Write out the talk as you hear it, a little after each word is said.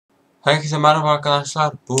Herkese merhaba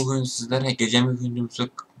arkadaşlar. Bugün sizlere Gecemi Gündüzüme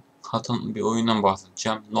Katan bir oyundan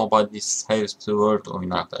bahsedeceğim. Nobody Saves the World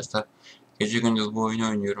oyunu arkadaşlar. Gece gündüz bu oyunu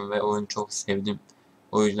oynuyorum ve oyunu çok sevdim.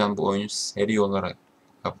 O yüzden bu oyunu seri olarak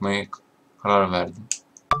yapmaya karar verdim.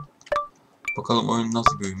 Bakalım oyun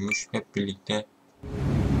nasıl bir oyunmuş. Hep birlikte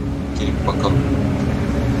gelip bakalım.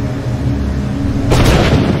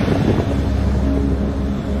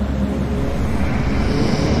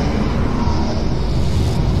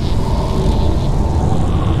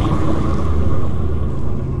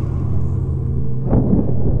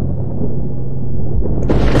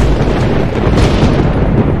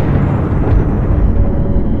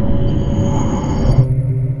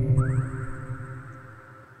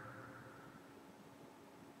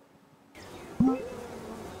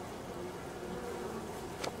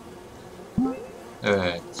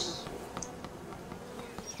 Evet.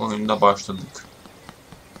 Oyunda başladık.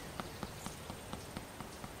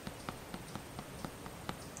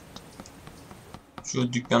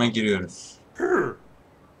 Şu dükkana giriyoruz.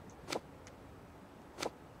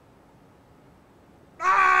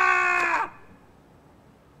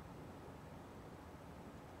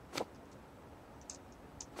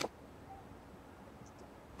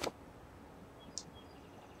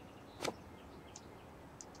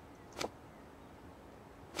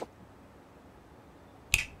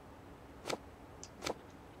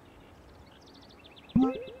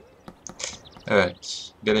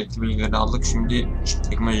 Evet. Gerekli bilgileri aldık. Şimdi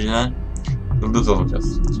çekmeceden yıldız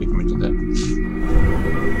alacağız. Çekmecede.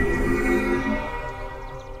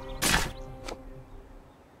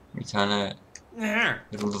 Bir tane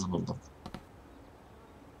yıldız buldum.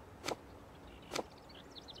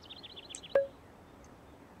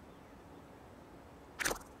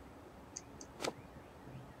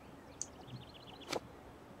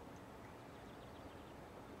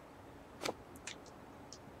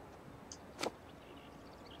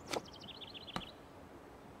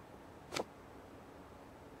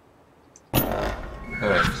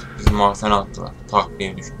 Evet, bizi mahzene attılar.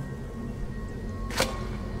 Takviye düştü.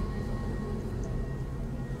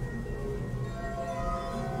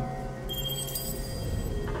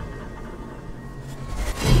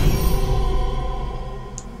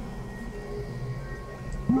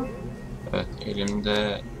 Evet,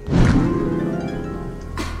 elimde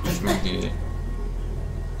şimdi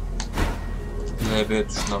LB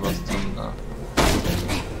tuşuna bastığımda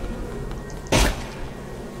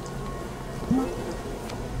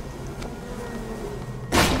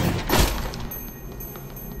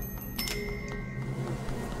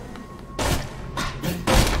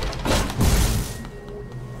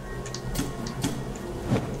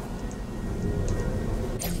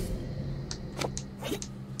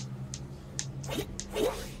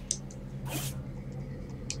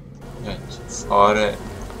fare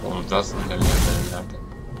olacağız ilerleyenlerde.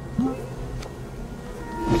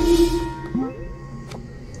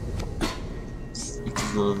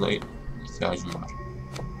 İki yılda ihtiyacım var.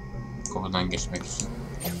 Kapıdan geçmek için.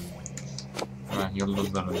 Hemen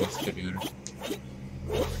yıldızları gösteriyorum.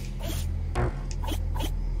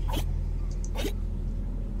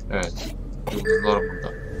 Evet. Yıldızlar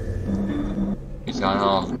burada. Bir tane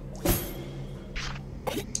aldım.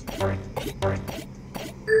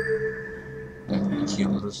 Evet, 2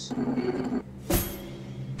 yıldız.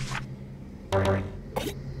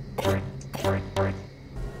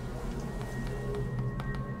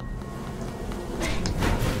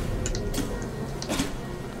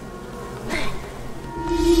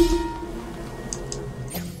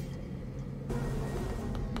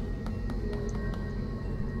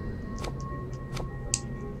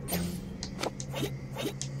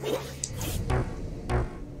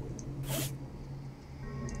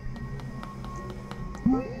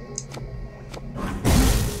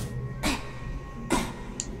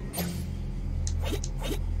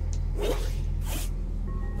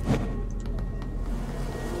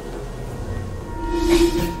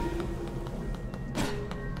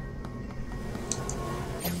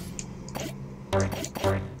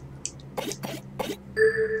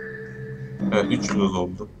 Evet, 3 yıldız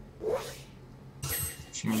oldu.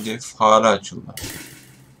 Şimdi fare açıldı.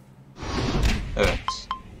 Evet.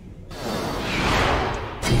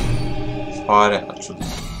 Fare açıldı.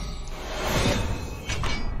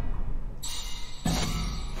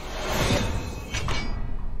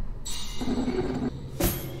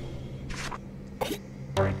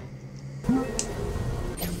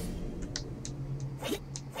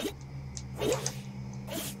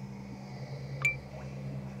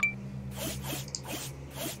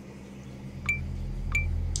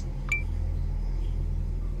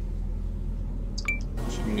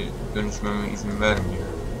 Şimdi dönüşmeme izin vermiyor.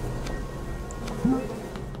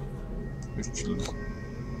 3 yıldız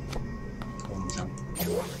olacağım.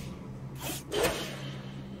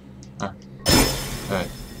 Heh. Evet.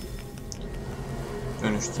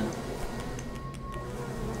 Dönüştü.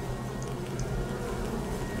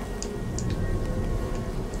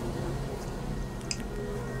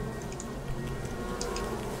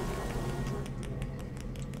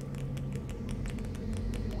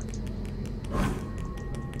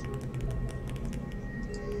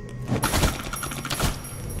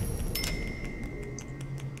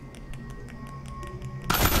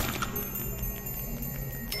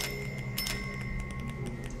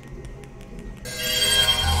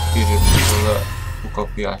 Burada bu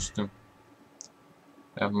kapıyı açtım.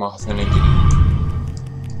 Ben mahzene gireyim.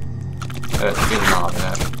 Evet, gelin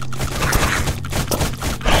abiler.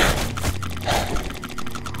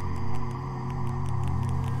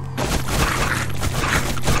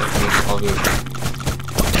 Hepinizi alıyorum.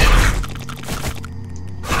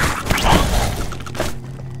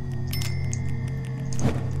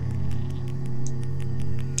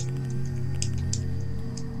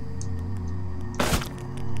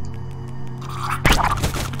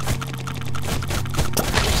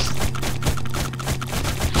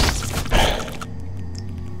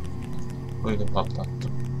 Böyle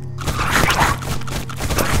patlattım.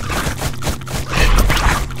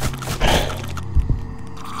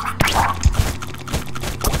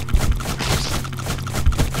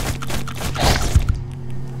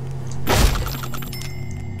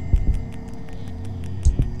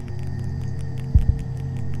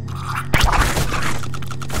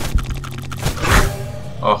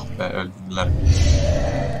 Ah be, öldürdüler.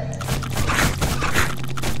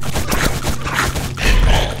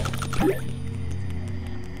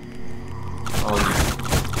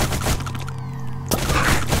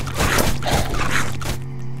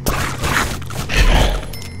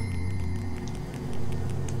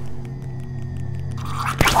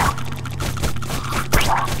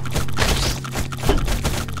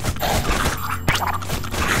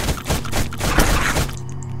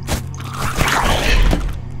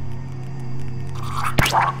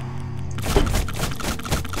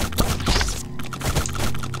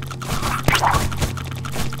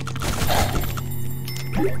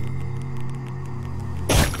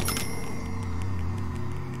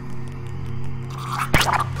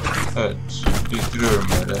 Evet, biriktiriyorum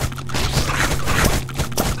böyle.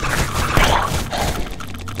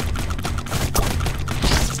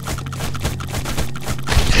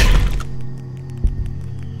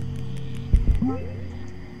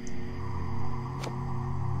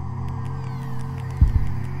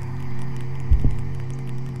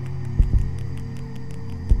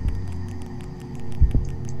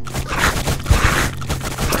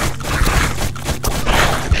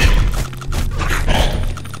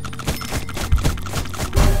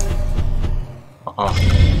 Ah,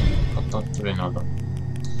 patlattı beni adam.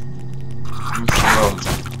 Şimdi şunu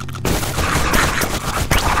alacağım.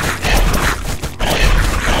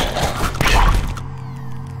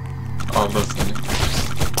 Aldım seni.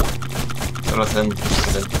 Sıra sende.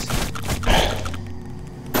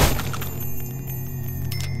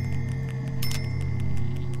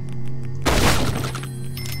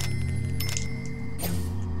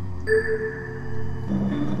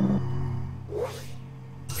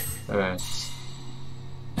 Evet.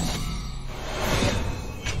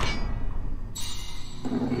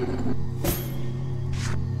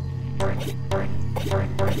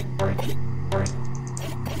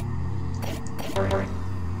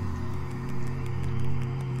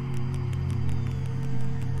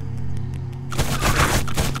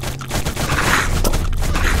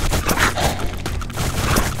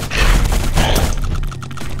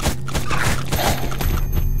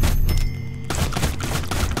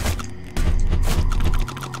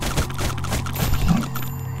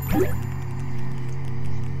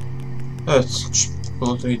 Evet,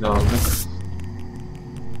 çikolatayı da aldık.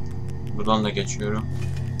 Buradan da geçiyorum.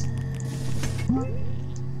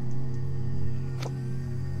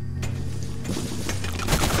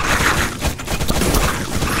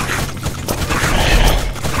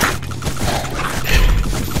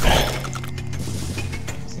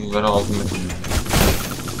 Sizlere aldım hepinizi.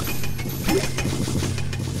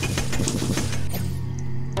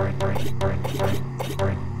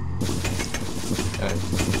 Evet,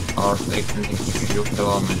 artı eklenecek hiçbir şey yok,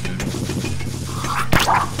 devam ediyorum.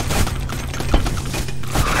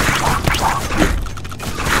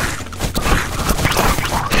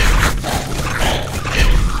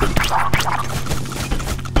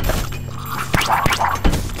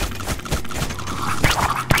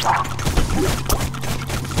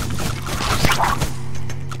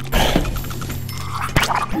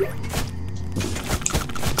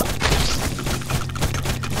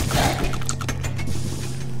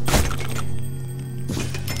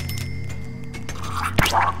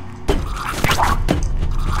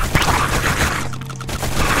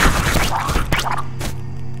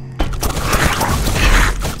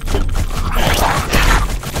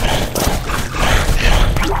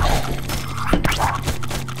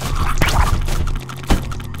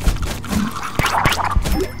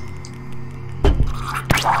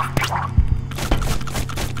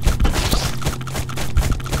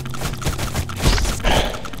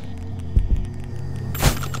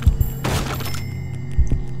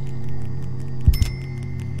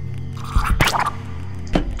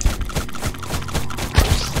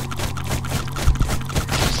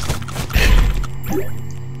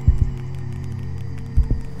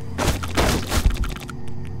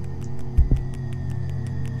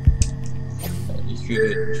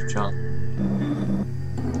 170 can.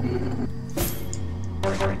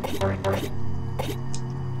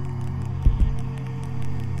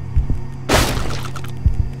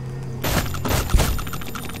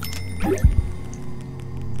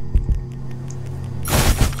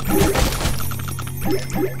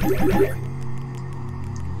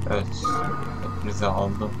 Evet, hepinizi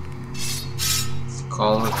aldım.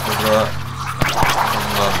 Skallı burada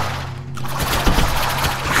bunlar.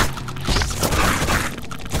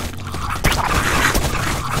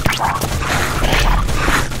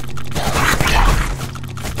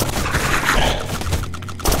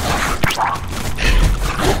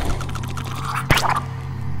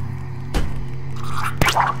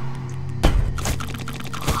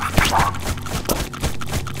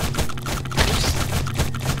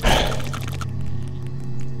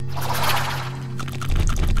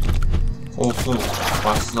 Olsun,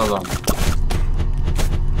 başlayalım.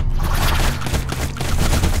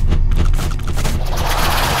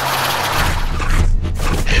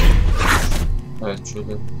 Evet,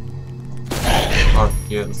 şöyle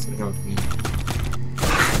artık yarısını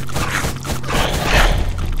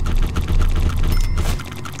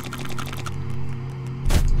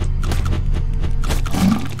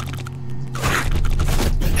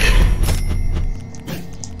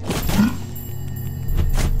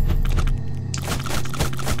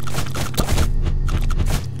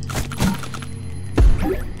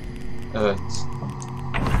evet.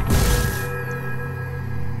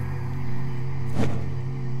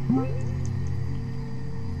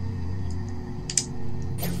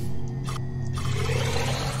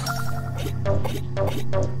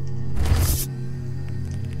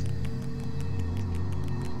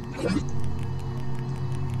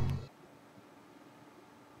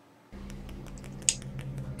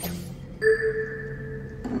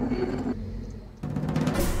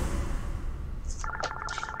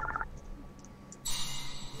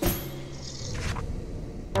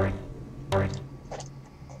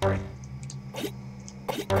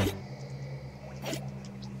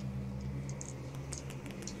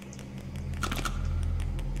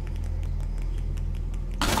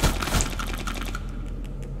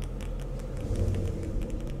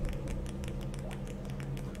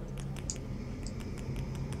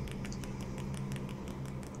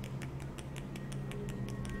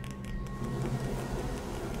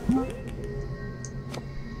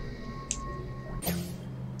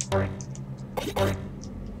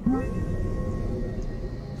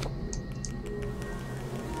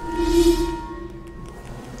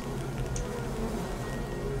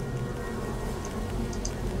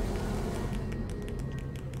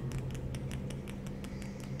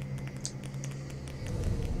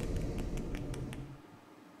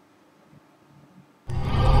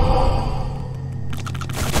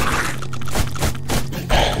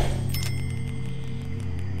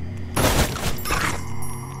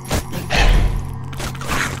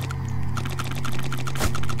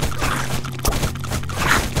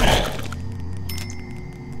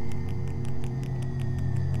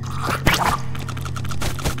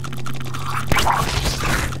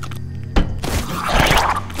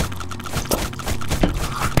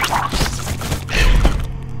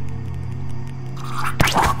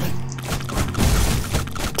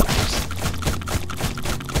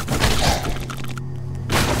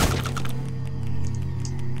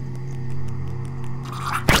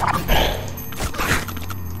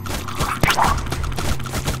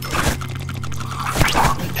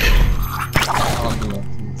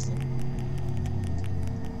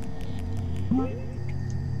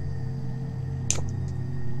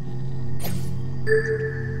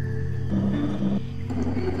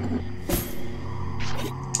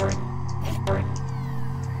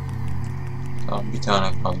 Tamam, bir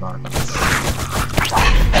tane kaldı arkadaşlar.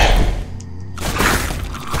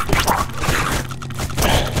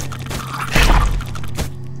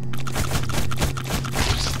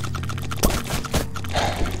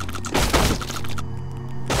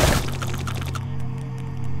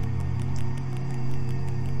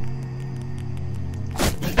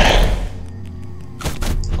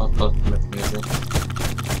 Atlattım hepinizi.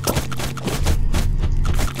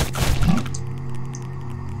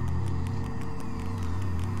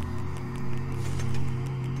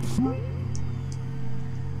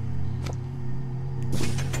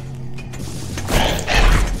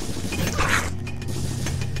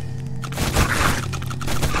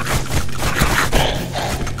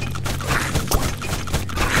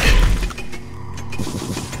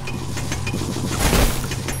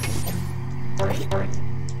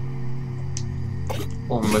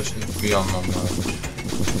 Bir anlam lazım.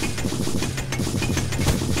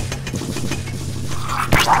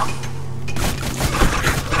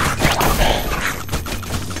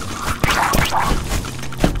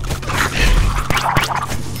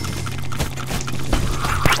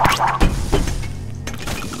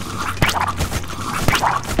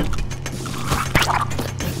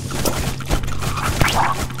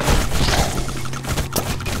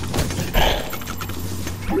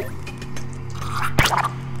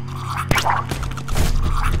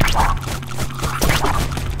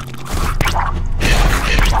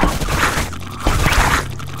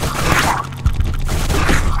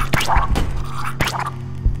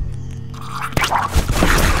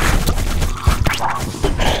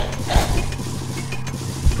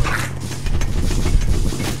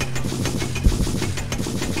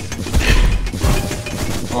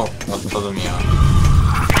 Atladım ya.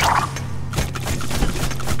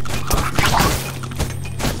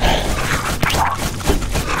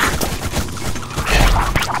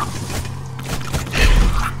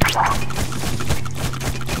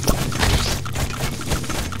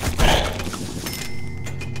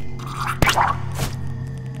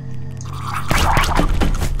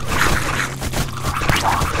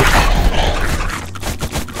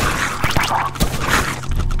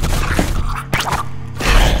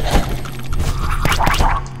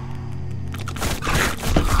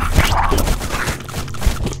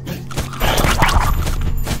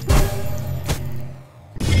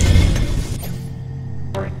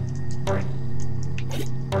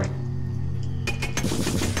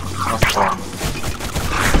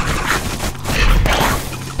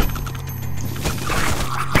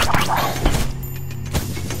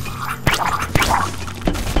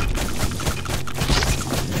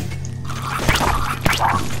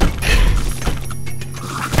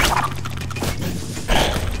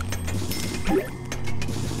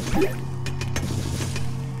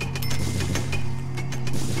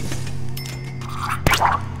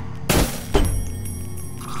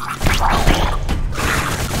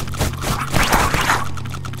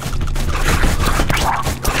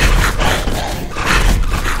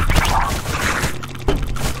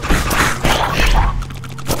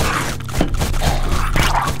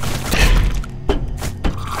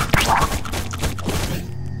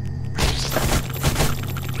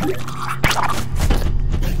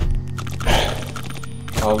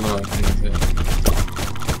 Aldım herkese.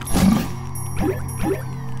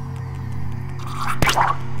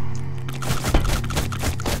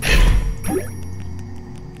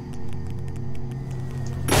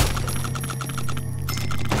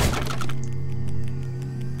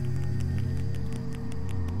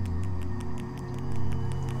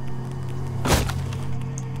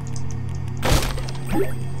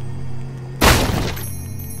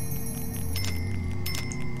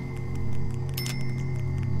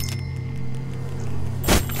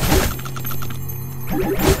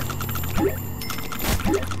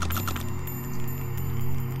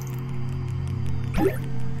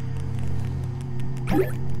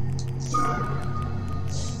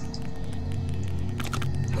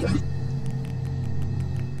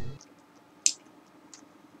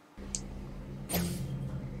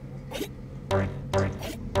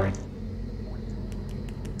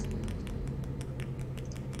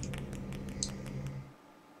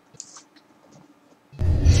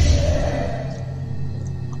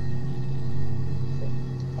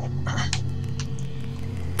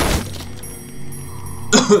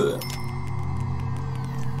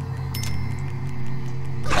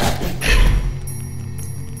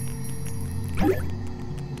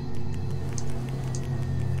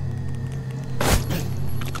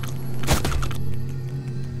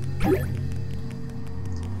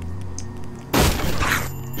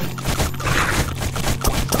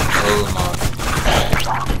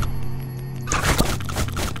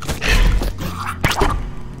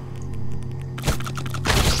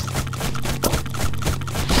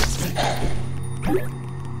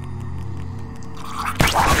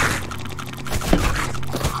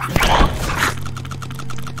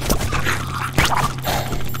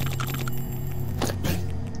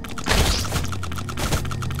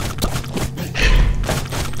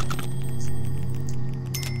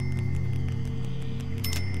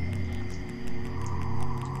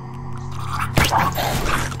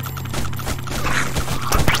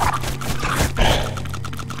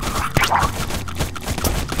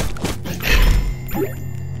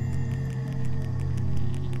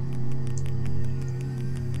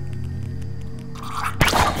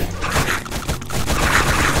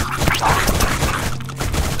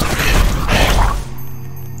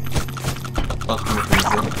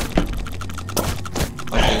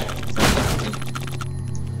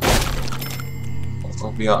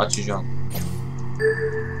 Kapıyı açacağım.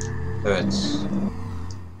 Evet.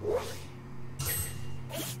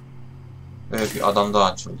 Evet, bir adam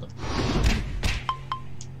daha açıldı.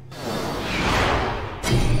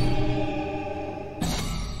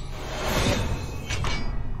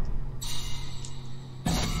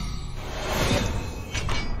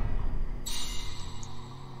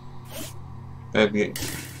 Ve bir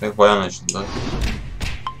bayan açıldı.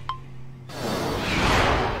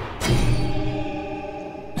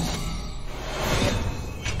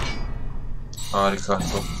 Harika,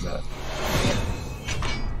 çok güzel.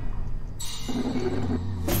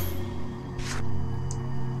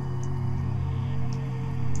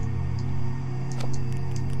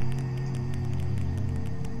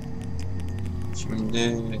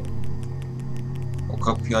 Şimdi O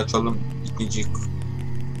kapıyı açalım. İkinci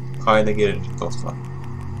kayda girelim dostlar.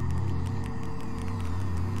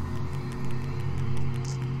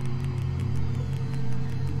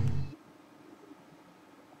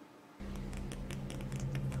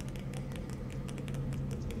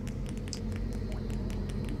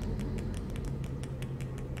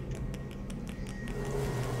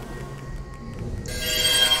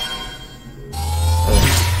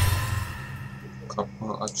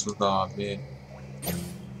 Kapı açıldı abi.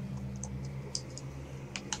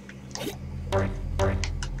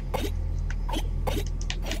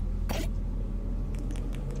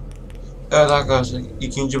 Evet arkadaşlar,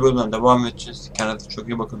 ikinci bölümden devam edeceğiz. Kendinize çok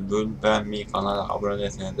iyi bakın. Bölüm beğenmeyi, kanala abone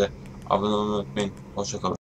değilseniz de abone olmayı unutmayın. Hoşça kalın.